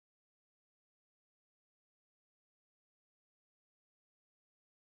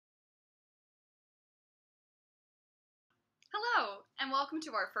Hello, and welcome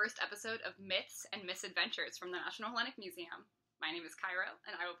to our first episode of Myths and Misadventures from the National Hellenic Museum. My name is Cairo,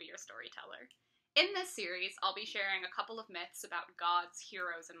 and I will be your storyteller. In this series, I'll be sharing a couple of myths about gods,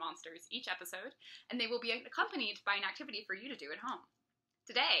 heroes, and monsters each episode, and they will be accompanied by an activity for you to do at home.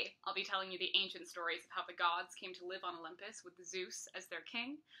 Today, I'll be telling you the ancient stories of how the gods came to live on Olympus with Zeus as their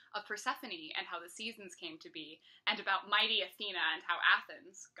king, of Persephone and how the seasons came to be, and about mighty Athena and how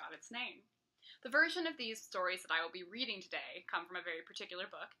Athens got its name. The version of these stories that I will be reading today come from a very particular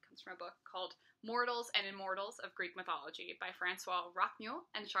book. It comes from a book called Mortals and Immortals of Greek Mythology by Françoise Rachmuhl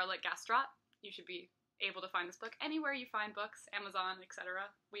and Charlotte Gastaut. You should be able to find this book anywhere you find books, Amazon,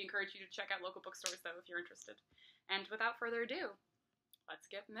 etc. We encourage you to check out local bookstores, though, if you're interested. And without further ado, let's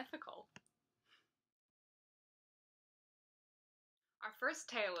get mythical. Our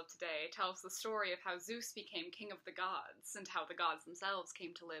first tale of today tells the story of how Zeus became king of the gods and how the gods themselves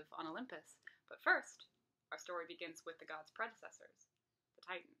came to live on Olympus. But first, our story begins with the gods' predecessors, the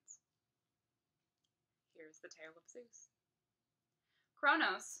Titans. Here's the tale of Zeus.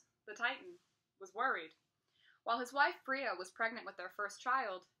 Kronos, the Titan, was worried. While his wife Rhea was pregnant with their first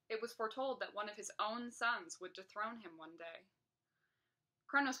child, it was foretold that one of his own sons would dethrone him one day.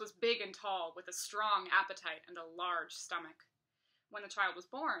 Kronos was big and tall, with a strong appetite and a large stomach. When the child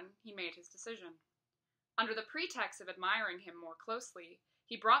was born, he made his decision. Under the pretext of admiring him more closely,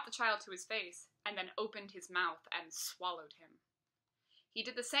 he brought the child to his face and then opened his mouth and swallowed him. He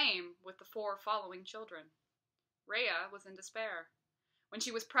did the same with the 4 following children. Rhea was in despair. When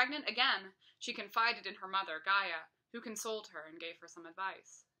she was pregnant again, she confided in her mother, Gaia, who consoled her and gave her some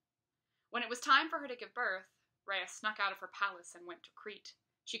advice. When it was time for her to give birth, Rhea snuck out of her palace and went to Crete.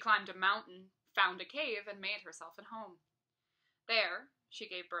 She climbed a mountain, found a cave, and made herself at home. There, she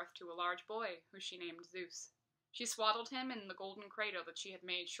gave birth to a large boy, who she named Zeus. She swaddled him in the golden cradle that she had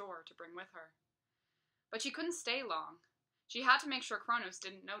made sure to bring with her. But she couldn't stay long. She had to make sure Kronos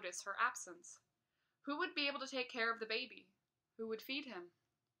didn't notice her absence. Who would be able to take care of the baby? Who would feed him?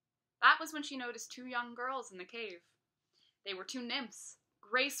 That was when she noticed 2 young girls in the cave. They were 2 nymphs,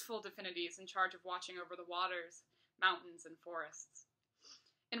 graceful divinities in charge of watching over the waters, mountains, and forests.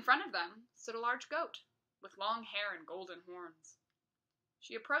 In front of them stood a large goat, with long hair and golden horns.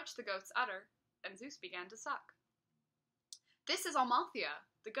 She approached the goat's udder, and Zeus began to suck. "This is Amalthea,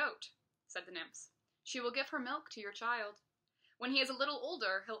 the goat," said the nymphs. "She will give her milk to your child. When he is a little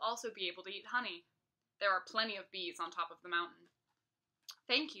older, he'll also be able to eat honey. There are plenty of bees on top of the mountain."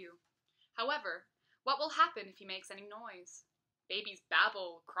 "Thank you. However, what will happen if he makes any noise? Babies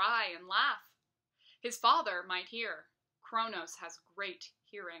babble, cry, and laugh. His father might hear. Kronos has great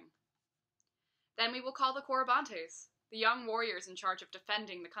hearing." "Then we will call the Corybantes, the young warriors in charge of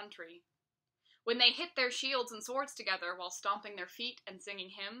defending the country. When they hit their shields and swords together while stomping their feet and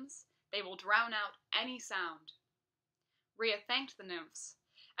singing hymns, they will drown out any sound." Rhea thanked the nymphs,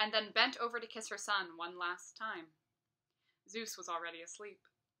 and then bent over to kiss her son one last time. Zeus was already asleep.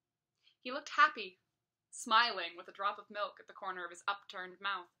 He looked happy, smiling with a drop of milk at the corner of his upturned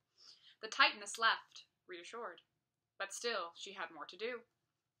mouth. The Titaness left, reassured, but still she had more to do.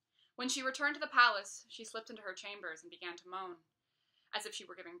 When she returned to the palace, she slipped into her chambers and began to moan, as if she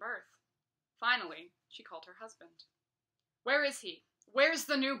were giving birth. Finally, she called her husband. "Where is he? Where's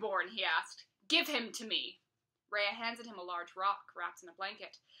the newborn?" he asked. "Give him to me." Rhea handed him a large rock wrapped in a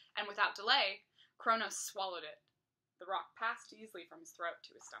blanket, and without delay, Kronos swallowed it. The rock passed easily from his throat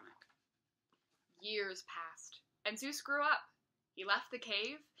to his stomach. Years passed, and Zeus grew up. He left the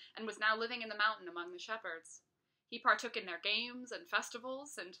cave, and was now living in the mountain among the shepherds. He partook in their games and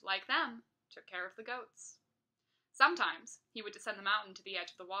festivals, and, like them, took care of the goats. Sometimes he would descend the mountain to the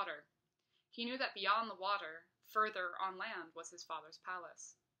edge of the water. He knew that beyond the water, further on land, was his father's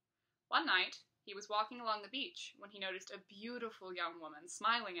palace. One night, he was walking along the beach when he noticed a beautiful young woman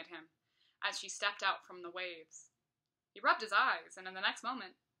smiling at him as she stepped out from the waves. He rubbed his eyes, and in the next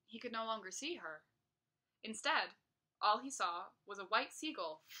moment, he could no longer see her. Instead, all he saw was a white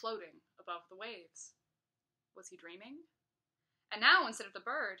seagull floating above the waves. Was he dreaming? And now, instead of the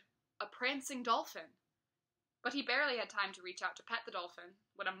bird, a prancing dolphin. But he barely had time to reach out to pet the dolphin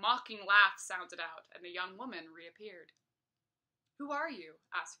when a mocking laugh sounded out and the young woman reappeared. "Who are you?"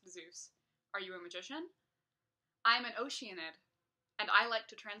 asked Zeus. "Are you a magician?" "I am an Oceanid, and I like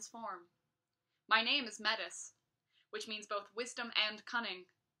to transform. My name is Metis, which means both wisdom and cunning.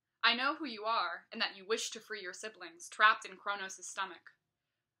 I know who you are, and that you wish to free your siblings, trapped in Kronos' stomach.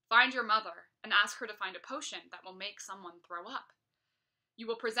 Find your mother, and ask her to find a potion that will make someone throw up. You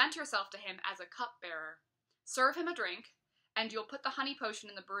will present yourself to him as a cupbearer. Serve him a drink, and you'll put the honey potion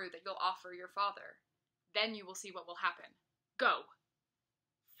in the brew that you'll offer your father. Then you will see what will happen. Go."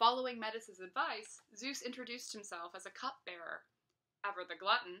 Following Medus's advice, Zeus introduced himself as a cupbearer. Ever the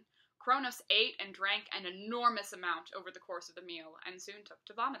glutton, Cronos ate and drank an enormous amount over the course of the meal and soon took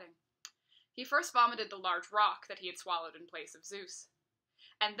to vomiting. He first vomited the large rock that he had swallowed in place of Zeus.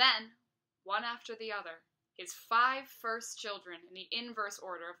 And then, one after the other, his 5 first children in the inverse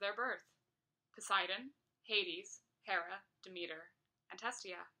order of their birth: Poseidon, Hades, Hera, Demeter, and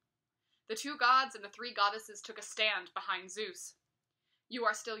Hestia. The 2 gods and the 3 goddesses took a stand behind Zeus. "You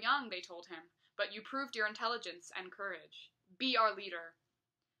are still young," they told him, "but you proved your intelligence and courage. Be our leader."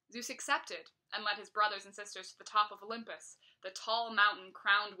 Zeus accepted and led his brothers and sisters to the top of Olympus, the tall mountain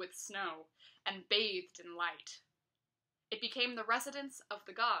crowned with snow and bathed in light. It became the residence of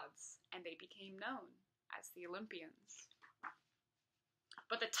the gods, and they became known as the Olympians.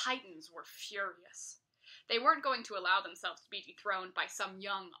 But the Titans were furious. They weren't going to allow themselves to be dethroned by some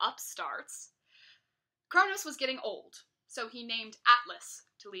young upstarts. Cronos was getting old, so he named Atlas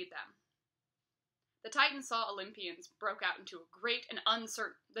to lead them. The Titans saw Olympians broke out into a great and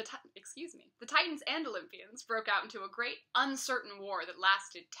uncertain... The Titans and Olympians broke out into a great, uncertain war that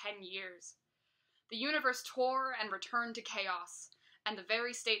lasted 10 years. The universe tore and returned to chaos, and the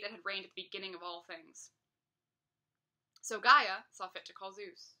very state that had reigned at the beginning of all things. So Gaia saw fit to call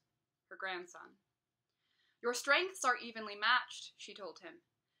Zeus, her grandson. "Your strengths are evenly matched," she told him.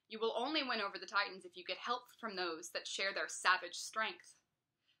 "You will only win over the Titans if you get help from those that share their savage strength.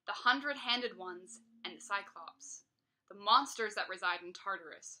 The 100-handed ones and the Cyclops, the monsters that reside in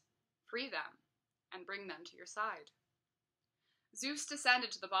Tartarus. Free them and bring them to your side." Zeus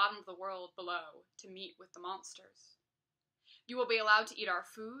descended to the bottom of the world below to meet with the monsters. "You will be allowed to eat our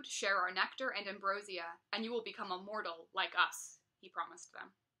food, share our nectar and ambrosia, and you will become immortal like us," he promised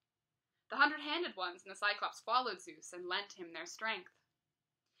them. The 100-handed ones and the Cyclops followed Zeus and lent him their strength.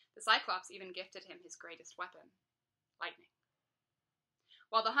 The Cyclops even gifted him his greatest weapon, lightning.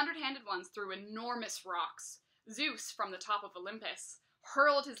 While the 100-handed ones threw enormous rocks, Zeus, from the top of Olympus,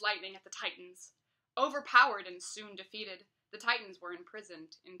 hurled his lightning at the Titans. Overpowered and soon defeated, the Titans were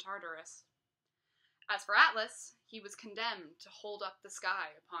imprisoned in Tartarus. As for Atlas, he was condemned to hold up the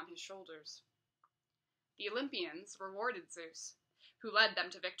sky upon his shoulders. The Olympians rewarded Zeus, who led them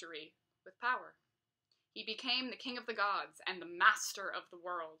to victory with power. He became the king of the gods and the master of the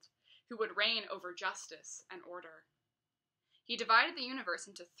world, who would reign over justice and order. He divided the universe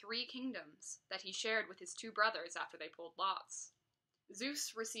into 3 kingdoms that he shared with his 2 brothers after they pulled lots.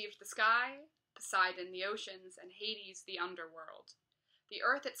 Zeus received the sky, Poseidon the oceans, and Hades the underworld. The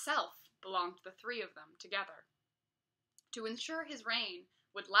earth itself belonged to the 3 of them together. To ensure his reign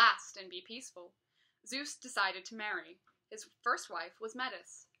would last and be peaceful, Zeus decided to marry. His first wife was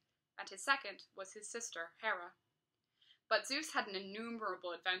Medus, and his second was his sister, Hera. But Zeus had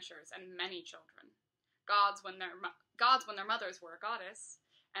innumerable adventures and many children. Gods when their mothers were a goddess,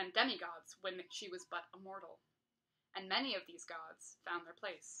 and demigods when she was but a mortal. And many of these gods found their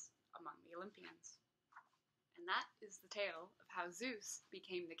place among the Olympians. And that is the tale of how Zeus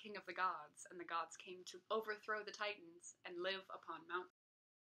became the king of the gods, and the gods came to overthrow the Titans and live upon Mount.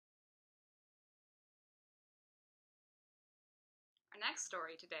 Our next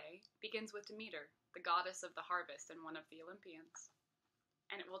story today begins with Demeter, the goddess of the harvest and one of the Olympians.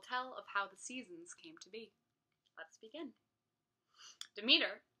 And it will tell of how the seasons came to be. Let's begin.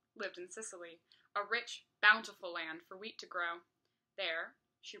 Demeter lived in Sicily, a rich, bountiful land for wheat to grow. There,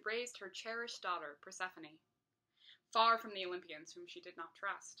 she raised her cherished daughter, Persephone, far from the Olympians whom she did not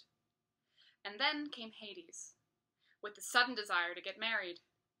trust. And then came Hades, with the sudden desire to get married.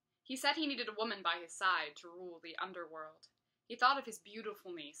 He said he needed a woman by his side to rule the underworld. He thought of his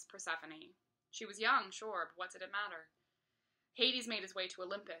beautiful niece, Persephone. She was young, sure, but what did it matter? Hades made his way to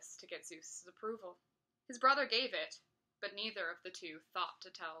Olympus to get Zeus's approval. His brother gave it, but neither of the 2 thought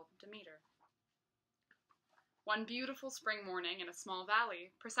to tell Demeter. One beautiful spring morning in a small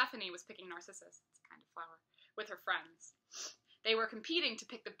valley, Persephone was picking narcissus, it's a kind of flower, with her friends. They were competing to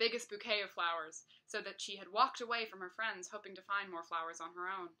pick the biggest bouquet of flowers, so that she had walked away from her friends, hoping to find more flowers on her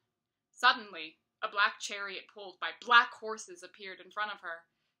own. Suddenly, a black chariot pulled by black horses appeared in front of her.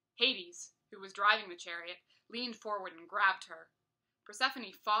 Hades, who was driving the chariot, leaned forward and grabbed her.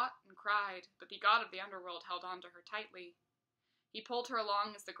 Persephone fought and cried, but the god of the underworld held on to her tightly. He pulled her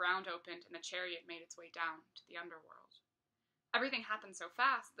along as the ground opened and the chariot made its way down to the underworld. Everything happened so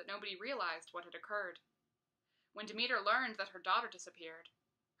fast that nobody realized what had occurred. When Demeter learned that her daughter disappeared,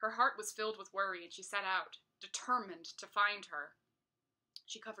 her heart was filled with worry and she set out, determined to find her.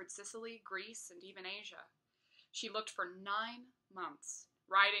 She covered Sicily, Greece, and even Asia. She looked for 9 months,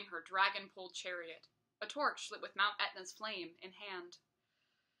 riding her dragon-pulled chariot, a torch lit with Mount Etna's flame in hand.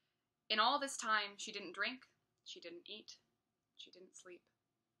 In all this time, she didn't drink, she didn't eat, she didn't sleep.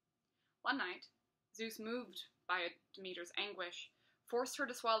 One night, Zeus, moved by Demeter's anguish, forced her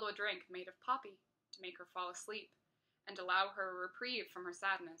to swallow a drink made of poppy to make her fall asleep and allow her a reprieve from her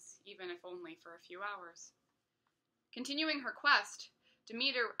sadness, even if only for a few hours. Continuing her quest,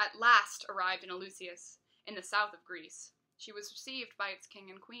 Demeter at last arrived in Eleusis, in the south of Greece. She was received by its king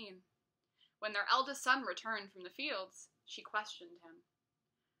and queen. When their eldest son returned from the fields, she questioned him.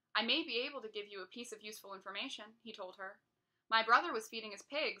 "I may be able to give you a piece of useful information," he told her. "My brother was feeding his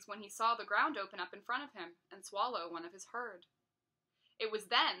pigs when he saw the ground open up in front of him and swallow one of his herd. It was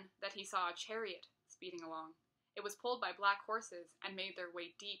then that he saw a chariot speeding along. It was pulled by black horses and made their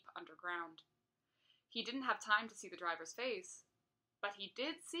way deep underground. He didn't have time to see the driver's face, but he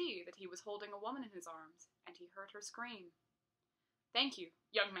did see that he was holding a woman in his arms, and he heard her scream. Thank you,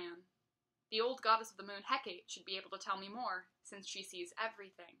 young man. The old goddess of the moon, Hecate, should be able to tell me more, since she sees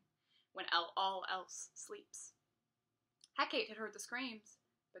everything, when all else sleeps." Hecate had heard the screams,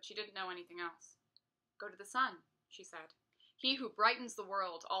 but she didn't know anything else. "Go to the sun," she said, "he who brightens the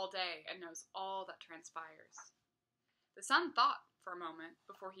world all day and knows all that transpires." The sun thought for a moment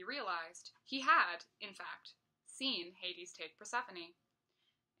before he realized he had, in fact, seen Hades take Persephone.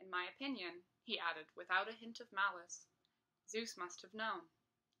 "In my opinion," he added without a hint of malice, "Zeus must have known."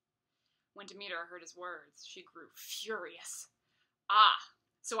 When Demeter heard his words, she grew furious. "Ah,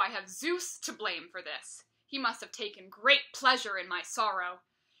 so I have Zeus to blame for this. He must have taken great pleasure in my sorrow.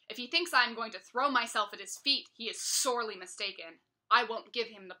 If he thinks I am going to throw myself at his feet, he is sorely mistaken. I won't give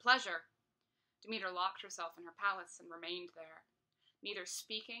him the pleasure." Demeter locked herself in her palace and remained there, neither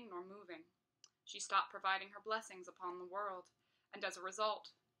speaking nor moving. She stopped providing her blessings upon the world, and as a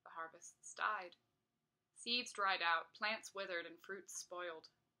result, the harvests died. Seeds dried out, plants withered, and fruits spoiled.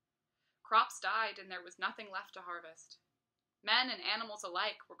 Crops died, and there was nothing left to harvest. Men and animals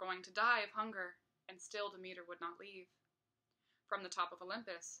alike were going to die of hunger, and still Demeter would not leave. From the top of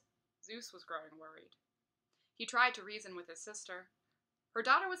Olympus, Zeus was growing worried. He tried to reason with his sister. Her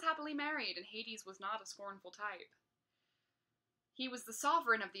daughter was happily married, and Hades was not a scornful type. He was the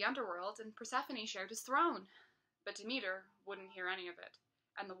sovereign of the underworld, and Persephone shared his throne. But Demeter wouldn't hear any of it,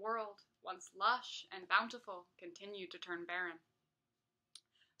 and the world, once lush and bountiful, continued to turn barren.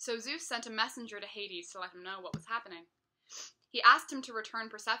 So Zeus sent a messenger to Hades to let him know what was happening. He asked him to return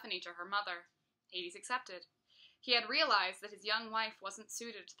Persephone to her mother. Hades accepted. He had realized that his young wife wasn't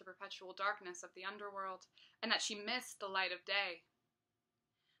suited to the perpetual darkness of the underworld, and that she missed the light of day.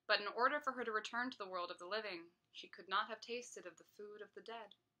 But in order for her to return to the world of the living, she could not have tasted of the food of the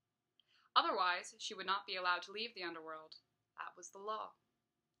dead. Otherwise, she would not be allowed to leave the underworld. That was the law.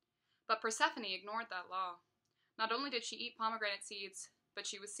 But Persephone ignored that law. Not only did she eat pomegranate seeds, but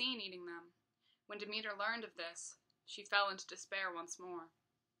she was seen eating them. When Demeter learned of this, she fell into despair once more.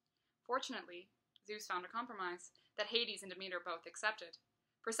 Fortunately, Zeus found a compromise that Hades and Demeter both accepted.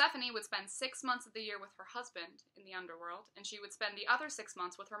 Persephone would spend 6 months of the year with her husband in the underworld, and she would spend the other 6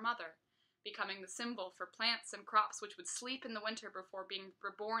 months with her mother, becoming the symbol for plants and crops which would sleep in the winter before being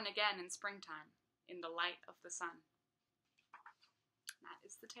reborn again in springtime, in the light of the sun. That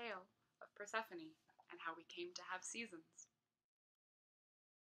is the tale of Persephone and how we came to have seasons.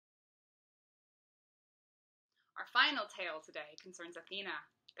 Our final tale today concerns Athena,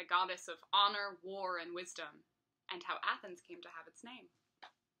 the goddess of honor, war, and wisdom, and how Athens came to have its name.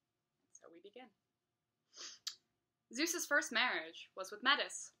 So we begin. Zeus's first marriage was with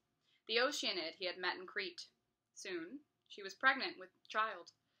Metis, the Oceanid he had met in Crete. Soon, she was pregnant with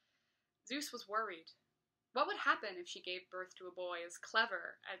child. Zeus was worried. What would happen if she gave birth to a boy as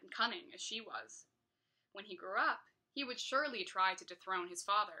clever and cunning as she was? When he grew up, he would surely try to dethrone his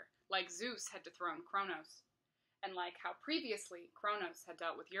father, like Zeus had dethroned Kronos, and like how previously Kronos had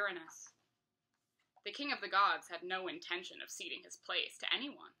dealt with Uranus. The king of the gods had no intention of ceding his place to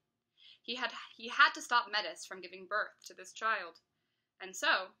anyone. He had to stop Metis from giving birth to this child, and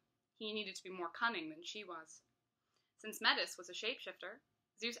so he needed to be more cunning than she was. Since Metis was a shapeshifter,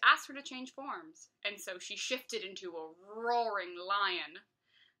 Zeus asked her to change forms, and so she shifted into a roaring lion.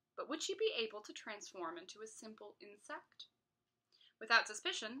 But would she be able to transform into a simple insect? Without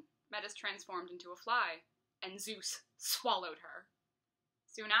suspicion, Metis transformed into a fly, and Zeus swallowed her.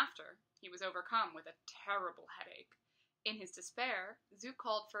 Soon after, he was overcome with a terrible headache. In his despair, Zeus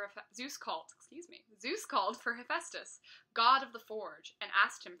called for Hephaestus, god of the forge, and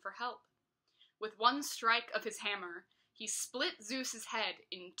asked him for help. With one strike of his hammer, he split Zeus's head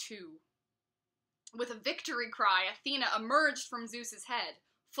in two. With a victory cry, Athena emerged from Zeus's head,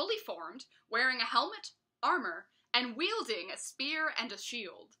 fully formed, wearing a helmet, armor, and wielding a spear and a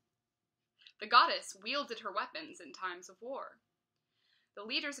shield. The goddess wielded her weapons in times of war. The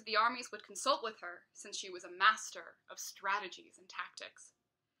leaders of the armies would consult with her, since she was a master of strategies and tactics.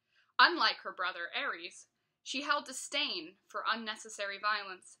 Unlike her brother Ares, she held disdain for unnecessary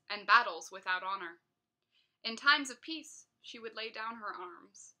violence and battles without honor. In times of peace, she would lay down her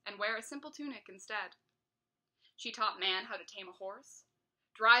arms and wear a simple tunic instead. She taught man how to tame a horse,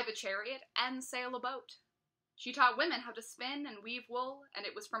 drive a chariot, and sail a boat. She taught women how to spin and weave wool, and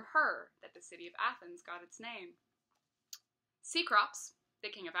it was from her that the city of Athens got its name. Cecrops, the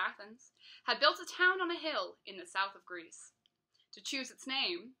king of Athens, had built a town on a hill in the south of Greece. To choose its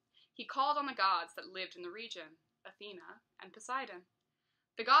name, he called on the gods that lived in the region, Athena and Poseidon.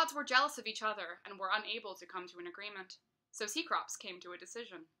 The gods were jealous of each other and were unable to come to an agreement, so Cecrops came to a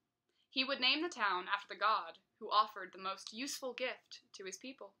decision. He would name the town after the god who offered the most useful gift to his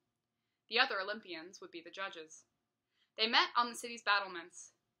people. The other Olympians would be the judges. They met on the city's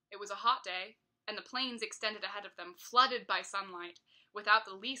battlements. It was a hot day, and the plains extended ahead of them, flooded by sunlight, without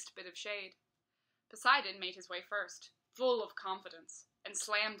the least bit of shade. Poseidon made his way first, full of confidence, and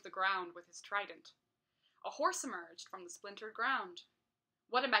slammed the ground with his trident. A horse emerged from the splintered ground.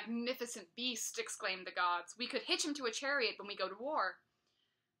 "What a magnificent beast!" exclaimed the gods. "We could hitch him to a chariot when we go to war."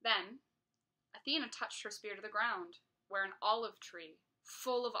 Then Athena touched her spear to the ground, where an olive tree,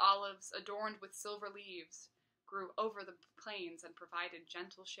 full of olives adorned with silver leaves, grew over the plains and provided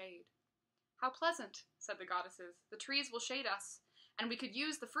gentle shade. "How pleasant," said the goddesses. "The trees will shade us, and we could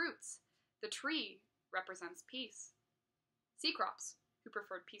use the fruits. The tree represents peace." Cecrops, who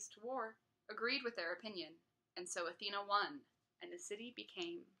preferred peace to war, agreed with their opinion, and so Athena won, and the city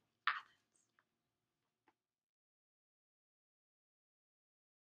became Athens.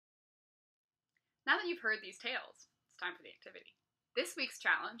 Now that you've heard these tales, it's time for the activity. This week's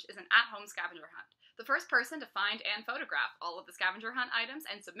challenge is an at-home scavenger hunt. The first person to find and photograph all of the scavenger hunt items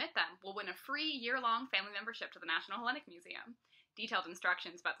and submit them will win a free year-long family membership to the National Hellenic Museum. Detailed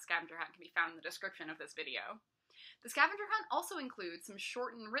instructions about the scavenger hunt can be found in the description of this video. The scavenger hunt also includes some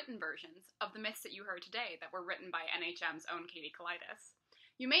shortened written versions of the myths that you heard today that were written by NHM's own Katie Kalaitis.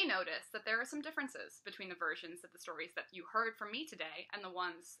 You may notice that there are some differences between the versions of the stories that you heard from me today and the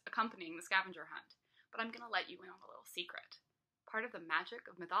ones accompanying the scavenger hunt, but I'm going to let you in on a little secret. Part of the magic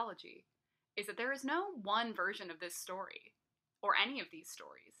of mythology is that there is no one version of this story, or any of these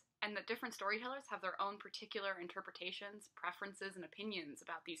stories, and that different storytellers have their own particular interpretations, preferences, and opinions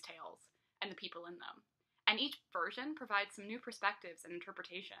about these tales and the people in them. And each version provides some new perspectives and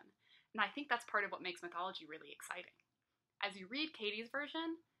interpretation, and I think that's part of what makes mythology really exciting. As you read Katie's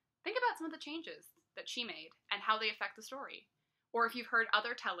version, think about some of the changes that she made and how they affect the story, or if you've heard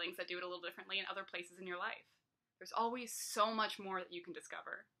other tellings that do it a little differently in other places in your life. There's always so much more that you can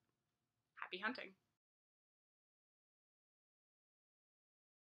discover. Happy hunting!